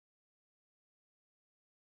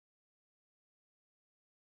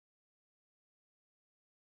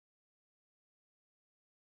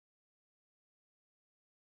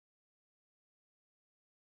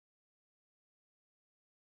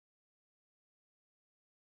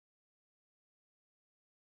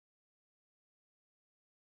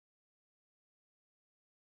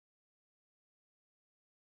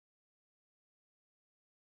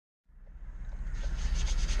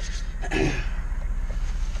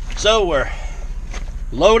So we're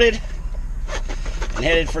loaded and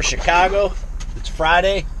headed for Chicago. It's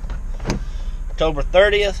Friday, October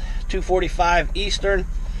 30th, 2:45 Eastern.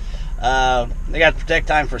 They got protect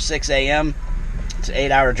time for 6 a.m. It's an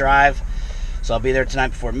 8-hour drive, so I'll be there tonight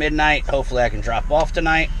before midnight. Hopefully I can drop off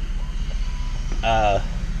tonight.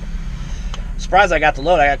 Surprised I got the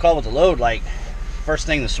load. I got called with the load like first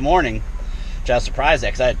thing this morning, which I was surprised at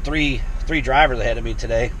because I had three drivers ahead of me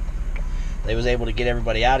today. They was able to get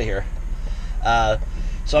everybody out of here.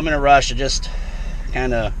 So I'm in a rush. I just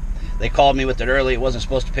kind of, they called me with it early. It wasn't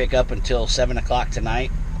supposed to pick up until 7 o'clock tonight.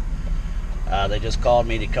 They just called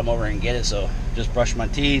me to come over and get it, so just brushed my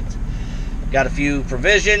teeth, got a few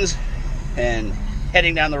provisions, and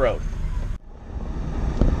heading down the road.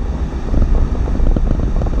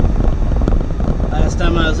 Last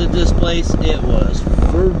time I was at this place, it was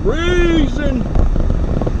freezing.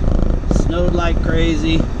 Snowed like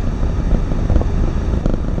crazy.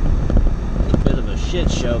 Shit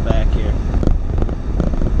show back here.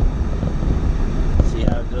 See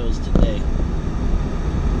how it goes today.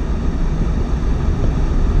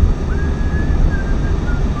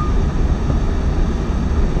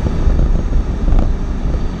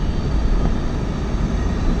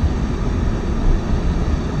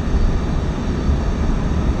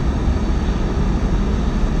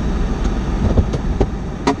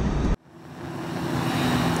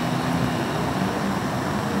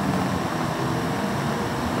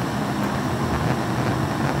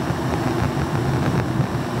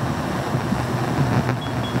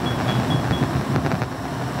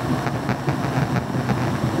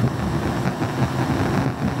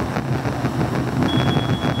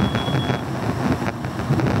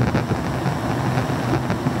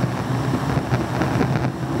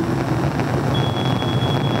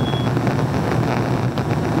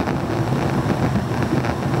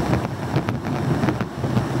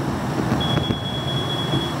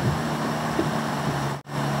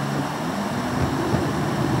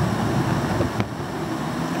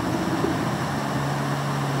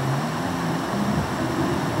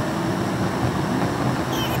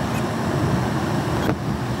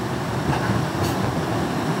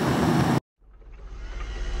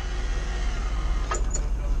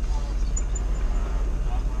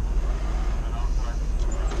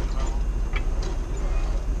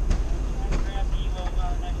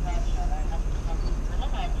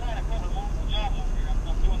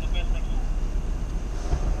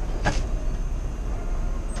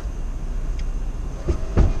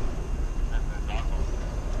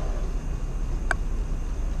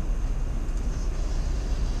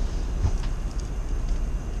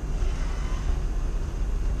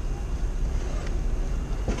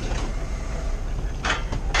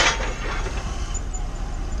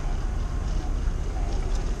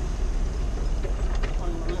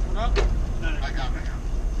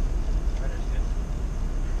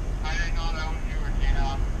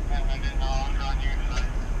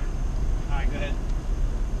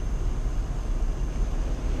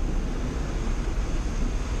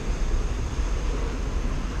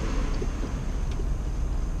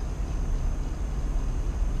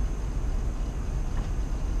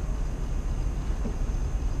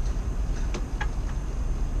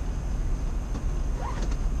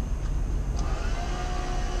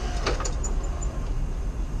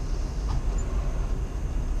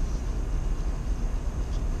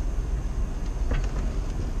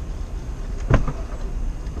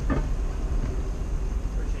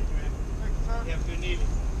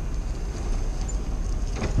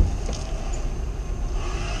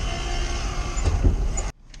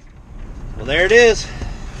 Well, there it is.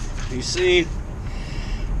 You see,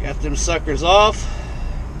 got them suckers off.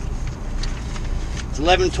 It's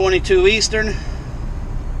 11:22 Eastern.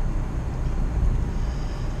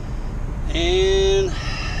 And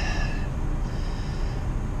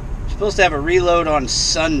supposed to have a reload on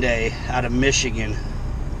Sunday out of Michigan.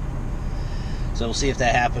 So we'll see if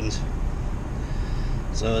that happens.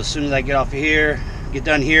 So as soon as I get off of here, get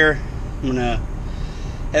done here, I'm gonna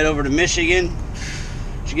head over to Michigan.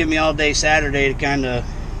 Should give me all day Saturday to kind of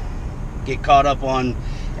get caught up on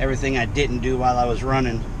everything I didn't do while I was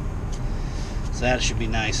running. So that should be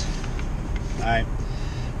nice. All right.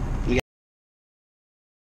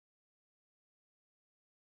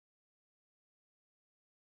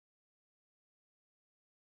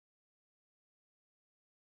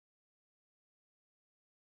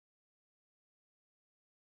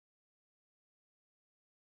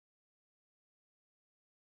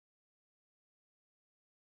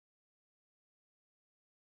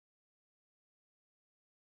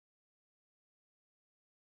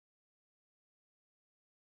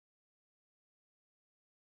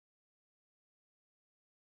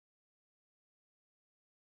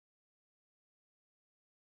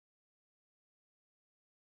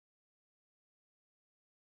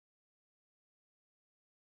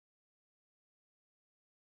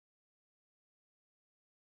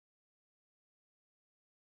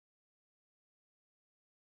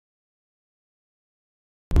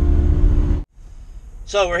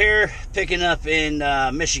 So we're here picking up in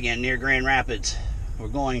Michigan near Grand Rapids. We're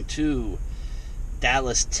going to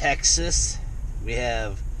Dallas, Texas. We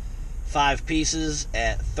have 5 pieces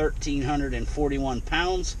at 1,341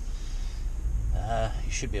 pounds.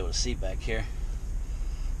 You should be able to see back here.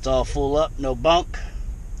 It's all full up, no bunk.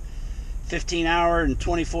 15-hour and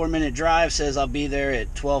 24-minute drive. Says I'll be there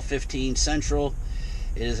at 12:15 Central.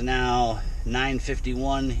 It is now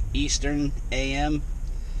 9:51 Eastern AM.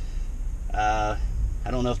 I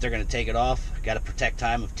don't know if they're going to take it off. Got a protect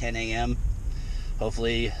time of 10 AM.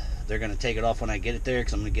 Hopefully they're going to take it off when I get it there,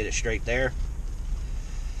 because I'm going to get it straight there.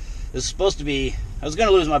 This is supposed to be, I was going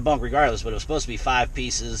to lose my bunk regardless, but it was supposed to be 5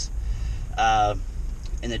 pieces. And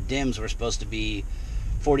the dims were supposed to be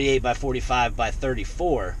 48 by 45 by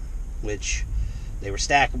 34, which they were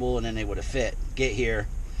stackable and then they would have fit. Get here,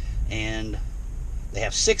 and they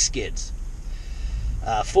have 6 skids.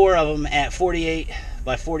 4 of them at 48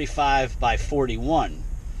 by 45 by 41.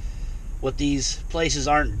 What these places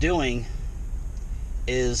aren't doing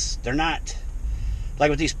is they're not, like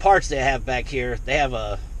with these parts they have back here, they have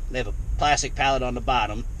a plastic pallet on the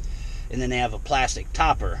bottom, and then they have a plastic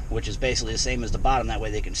topper, which is basically the same as the bottom. That way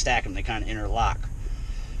they can stack them, they kind of interlock.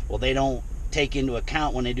 Well, they don't take into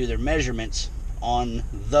account when they do their measurements on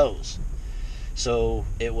those. So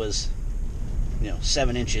it was,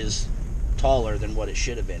 7 inches taller than what it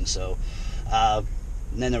should have been. So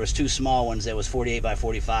and then there was 2 small ones that was 48 by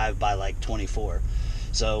 45 by like 24.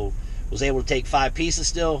 So was able to take 5 pieces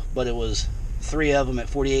still, but it was 3 of them at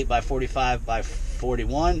 48 by 45 by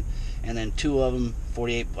 41, and then 2 of them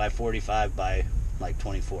 48 by 45 by like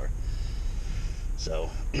 24. So,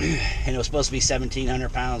 and it was supposed to be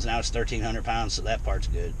 1,700 pounds, now it's 1,300 pounds, so that part's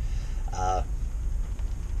good.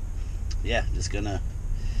 Yeah, just gonna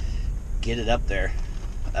get it up there.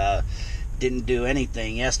 Didn't do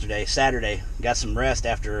anything yesterday, Saturday. Got some rest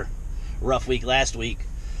after a rough week last week,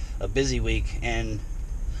 a busy week, and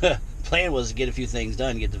plan was to get a few things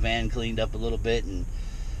done, get the van cleaned up a little bit, and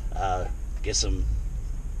get some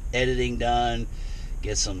editing done,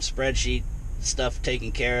 get some spreadsheet stuff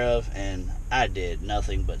taken care of, and I did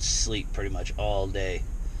nothing but sleep pretty much all day.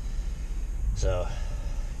 So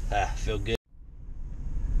I feel good.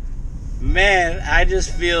 Man, I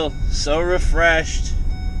just feel so refreshed.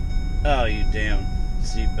 Oh, you damn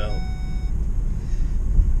seatbelt.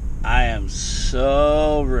 I am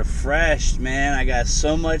so refreshed, man. I got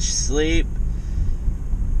so much sleep.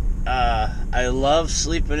 I love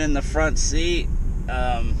sleeping in the front seat.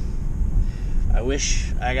 I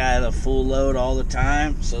wish I got a full load all the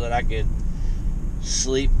time so that I could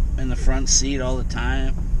sleep in the front seat all the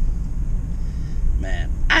time. Man,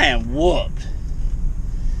 I am whooped.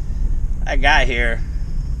 I got here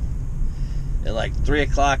at like 3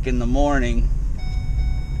 o'clock in the morning.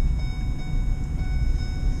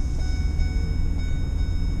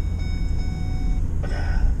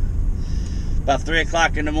 About 3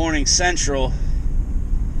 o'clock in the morning Central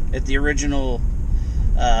at the original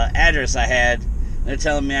address I had. They're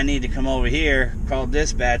telling me I need to come over here, call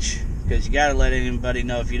dispatch, because you got to let anybody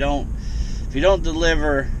know if you don't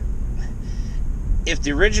deliver. If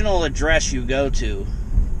the original address you go to,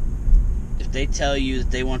 if they tell you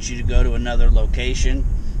that they want you to go to another location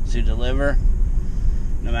to deliver,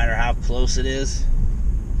 no matter how close it is,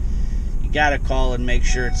 you got to call and make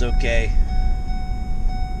sure it's okay.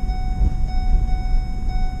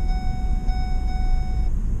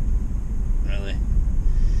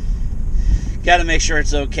 Got to make sure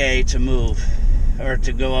it's okay to move or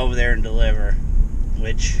to go over there and deliver,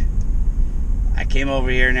 which I came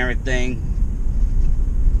over here and everything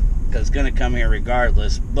because it's going to come here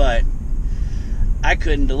regardless, but I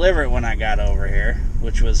couldn't deliver it when I got over here,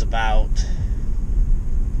 which was about,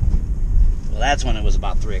 well, that's when it was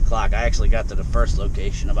about 3 o'clock. I actually got to the first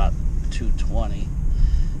location about 2:20,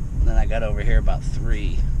 and then I got over here about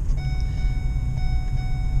 3.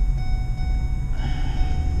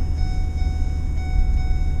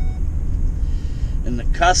 And the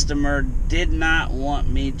customer did not want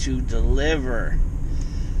me to deliver.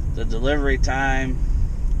 The delivery time,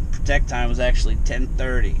 protect time, was actually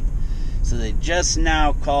 10:30. So they just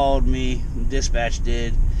now called me, dispatch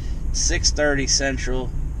did, 6:30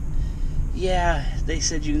 Central. Yeah, they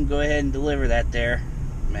said you can go ahead and deliver that there.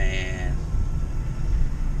 Man.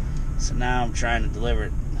 So now I'm trying to deliver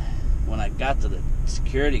it. When I got to the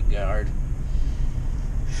security guard,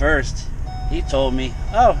 first, he told me,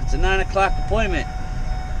 oh, it's a 9 o'clock appointment.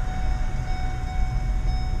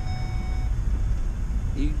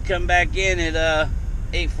 You can come back in at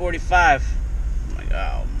 8:45. I'm like,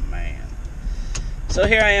 oh, man. So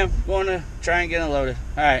here I am, going to try and get it loaded.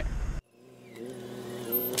 All right.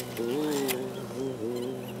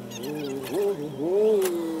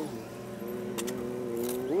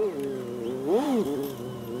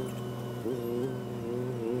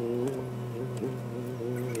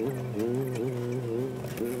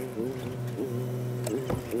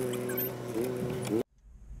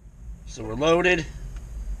 So we're loaded.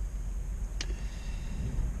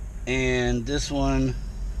 And this one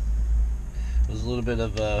was a little bit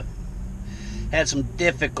of a... had some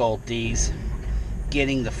difficulties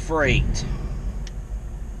getting the freight.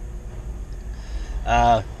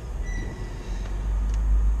 Got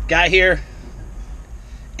here,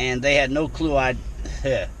 and they had no clue.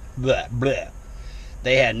 They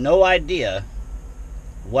had no idea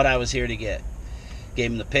what I was here to get.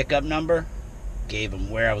 Gave them the pickup number, gave them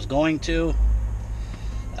where I was going to.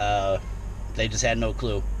 They just had no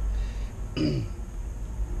clue.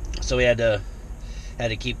 So we had to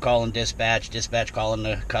keep calling dispatch calling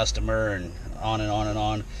the customer, and on and on and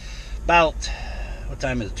on. About, what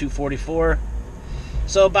time is it? 2:44.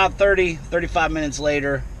 So about 35 minutes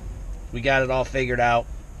later, we got it all figured out.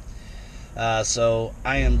 So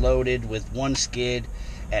I am loaded with one skid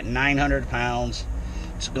at 900 pounds.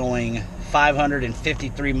 It's going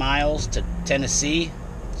 553 miles to Tennessee.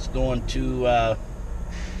 It's going to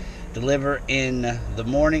deliver in the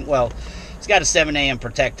morning. Well, it's got a 7 a.m.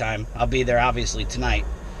 protect time. I'll be there obviously tonight.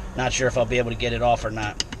 Not sure if I'll be able to get it off or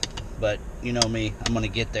not. But you know me, I'm going to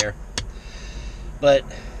get there. But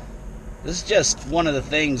this is just one of the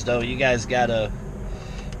things, though, you guys got to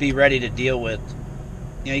be ready to deal with.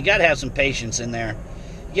 You know, you got to have some patience in there.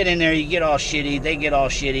 You get in there, you get all shitty, they get all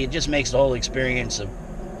shitty. It just makes the whole experience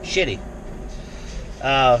shitty.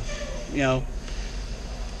 You know,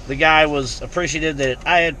 the guy was appreciative that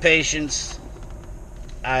I had patience.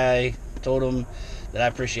 I told him that I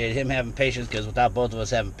appreciated him having patience, because without both of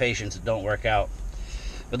us having patience, it don't work out.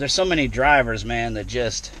 But there's so many drivers, man, that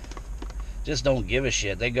just don't give a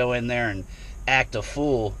shit. They go in there and act a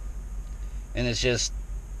fool, and it's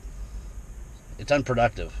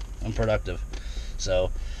unproductive.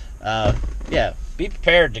 So, yeah, be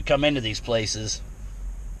prepared to come into these places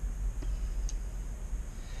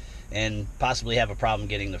and possibly have a problem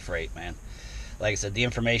getting the freight, man. Like I said, the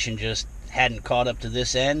information just hadn't caught up to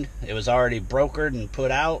this end. It was already brokered and put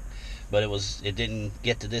out, but it didn't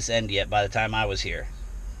get to this end yet by the time I was here.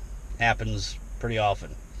 Happens pretty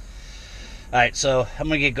often. Alright, so I'm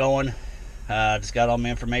going to get going. Just got all my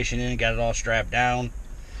information in, got it all strapped down.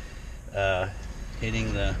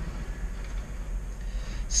 Hitting the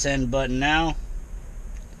send button now.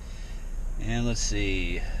 And let's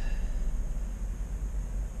see.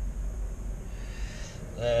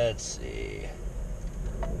 It's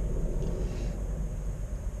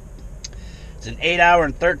an 8-hour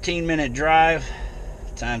and 13-minute drive.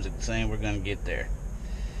 What time's it saying we're going to get there?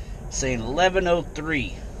 It's saying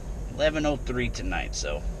 11:03 tonight,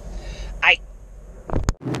 so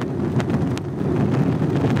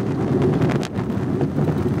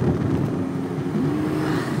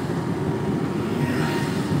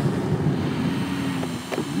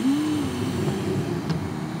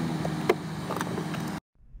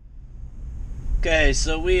okay,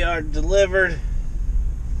 so we are delivered.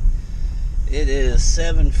 It is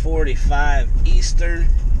 7:45 Eastern.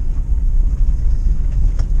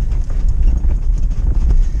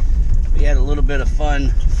 We had a little bit of fun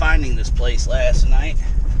finding this place last night,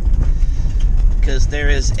 because there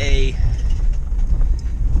is a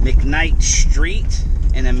McKnight Street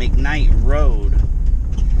and a McKnight Road,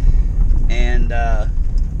 and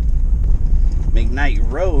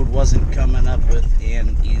McKnight Road wasn't coming up with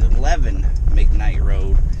an 11 McKnight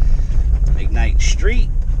Road. McKnight Street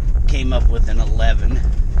came up with an 11,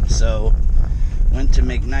 so went to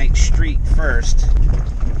McKnight Street first,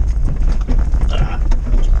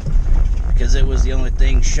 because it was the only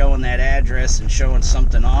thing showing that address and showing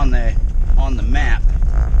something on the map.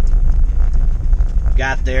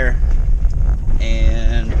 Got there,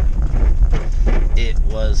 and it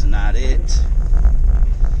was not it.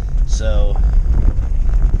 So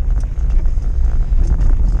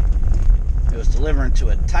it was delivering to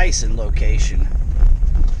a Tyson location.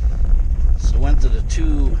 So went to the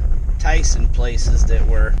two Tyson places that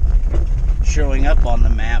were showing up on the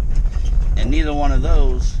map, and neither one of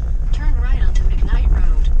those. Turn right onto McKnight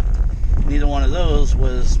Road. Neither one of those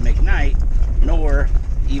was McKnight, nor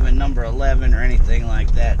even number 11 or anything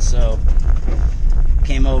like that. So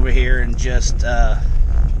came over here and just to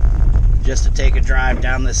take a drive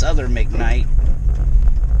down this other McKnight,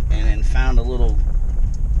 and then found a little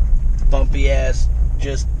bumpy ass,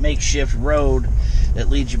 just makeshift road that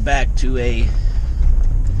leads you back to a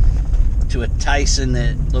Tyson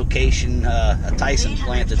location, a Tyson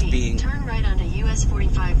plant that's being. Turn right onto US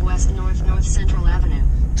 45 West North Central Avenue.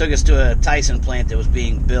 Took us to a Tyson plant that was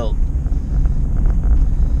being built,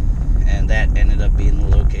 and that ended up being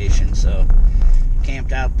the location. So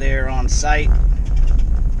camped out there on site,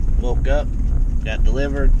 woke up, got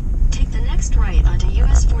delivered. Take the next right onto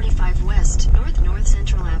US 45 West North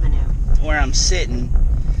Central Avenue. where I'm sitting,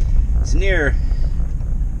 it's near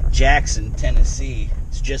Jackson, Tennessee.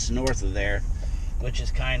 It's just north of there, which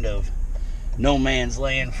is kind of no man's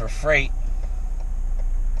land for freight.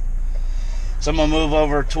 So I'm going to move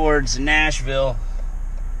over towards Nashville.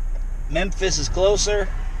 Memphis is closer,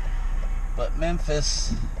 but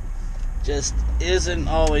Memphis just isn't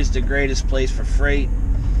always the greatest place for freight.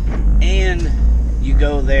 And you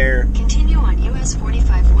go there. Continue on US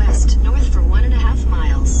 45 West, north for 1.5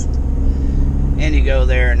 miles. And you go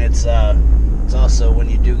there, and it's also, when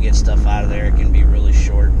you do get stuff out of there, it can be really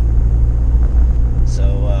short.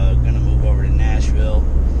 So gonna move over to Nashville.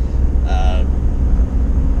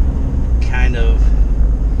 Kind of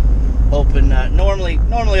hoping, normally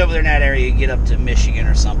over there in that area you get up to Michigan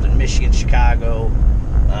or something, Michigan, Chicago,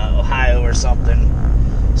 Ohio or something.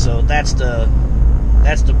 So that's the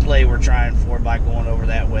play we're trying for by going over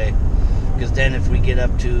that way, because then if we get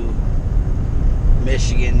up to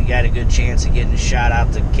Michigan, you got a good chance of getting a shot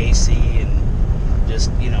out to KC, and just,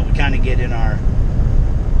 we kind of get in our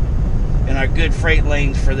good freight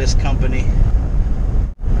lanes for this company.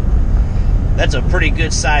 That's a pretty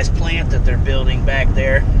good sized plant that they're building back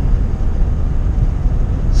there.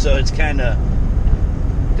 So it's kind of,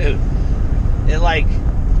 dude, at like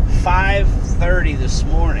 5:30 this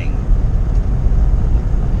morning,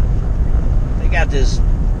 they got this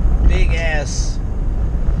big ass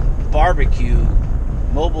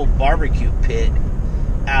mobile barbecue pit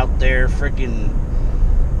out there, freaking,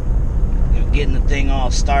 getting the thing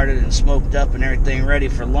all started and smoked up and everything ready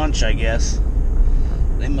for lunch, I guess.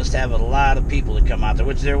 They must have a lot of people that come out there,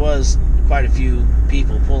 which there was quite a few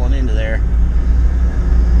people pulling into there.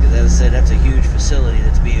 Because as I said, that's a huge facility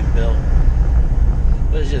that's being built.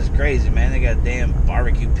 But it's just crazy, man. They got a damn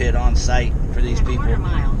barbecue pit on site for these people. In a quarter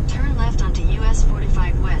mile, turn left onto US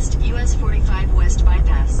 45 West, US 45 West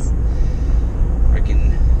bypass.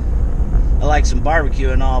 Freaking, I like some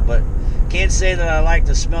barbecue and all, but can't say that I like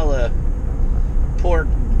the smell of pork,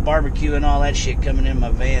 barbecue, and all that shit coming in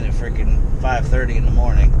my van at freaking 5:30 in the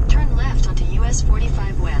morning. Turn left onto US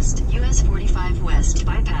 45 West, US 45 West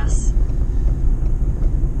bypass.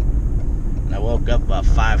 And I woke up about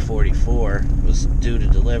 5:44. Was due to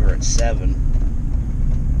deliver at 7.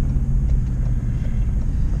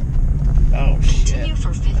 Oh shit! Continue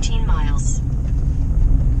for 15 miles.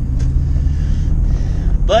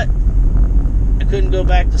 But I couldn't go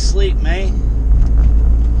back to sleep, man.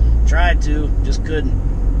 Tried to, just couldn't.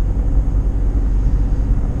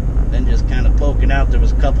 Then just kind of poking out, there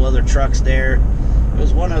was a couple other trucks there. There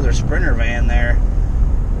was one other Sprinter van there.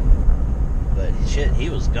 But shit, he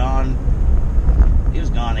was gone. He was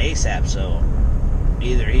gone ASAP, so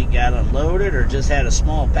either he got unloaded or just had a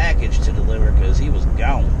small package to deliver, because he was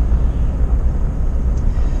gone.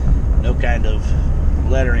 No kind of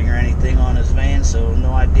lettering or anything on his van, so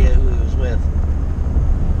no idea who he was with.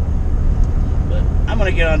 But I'm going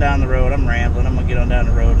to get on down the road. I'm rambling. I'm going to get on down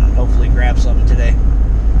the road and hopefully grab something today.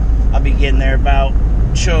 I'll be getting there about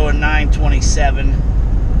showing 9:27.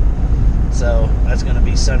 So that's going to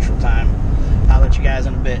be Central Time. I'll let you guys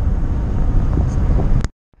in a bit.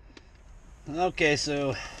 Okay,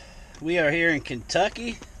 so we are here in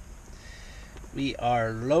Kentucky. We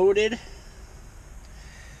are loaded.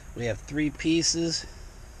 We have 3 pieces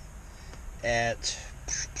at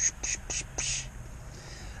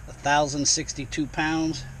 1,062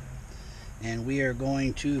 pounds, and we are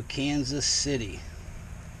going to Kansas City.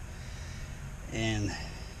 And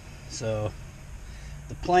so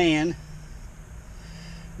the plan,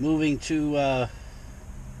 moving to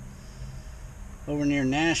over near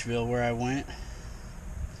Nashville where I went,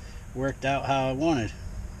 worked out how I wanted.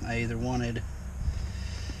 I either wanted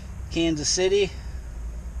Kansas City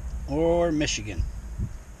or Michigan,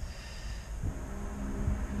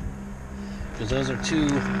 because those are two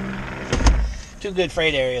good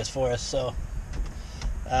freight areas for us. So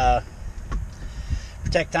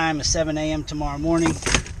protect time is 7 a.m. tomorrow morning.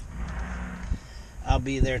 I'll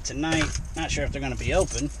be there tonight. Not sure if they're going to be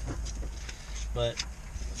open, but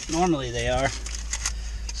normally they are.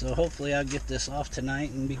 So hopefully I'll get this off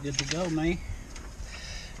tonight and be good to go, man.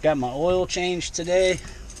 Got my oil changed today.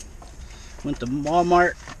 Went to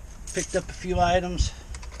Walmart, picked up a few items.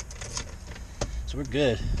 So we're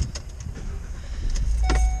good.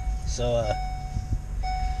 So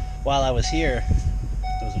while I was here,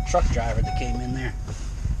 there was a truck driver that came in there.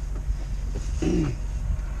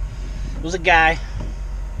 It was a guy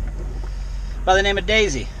by the name of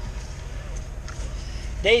Daisy.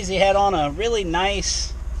 Daisy had on a really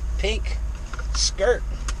nice pink skirt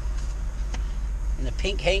and a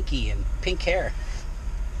pink hanky and pink hair.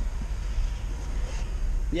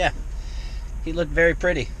 Yeah, he looked very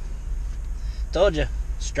pretty. Told you,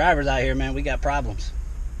 Us drivers out here, man, we got problems.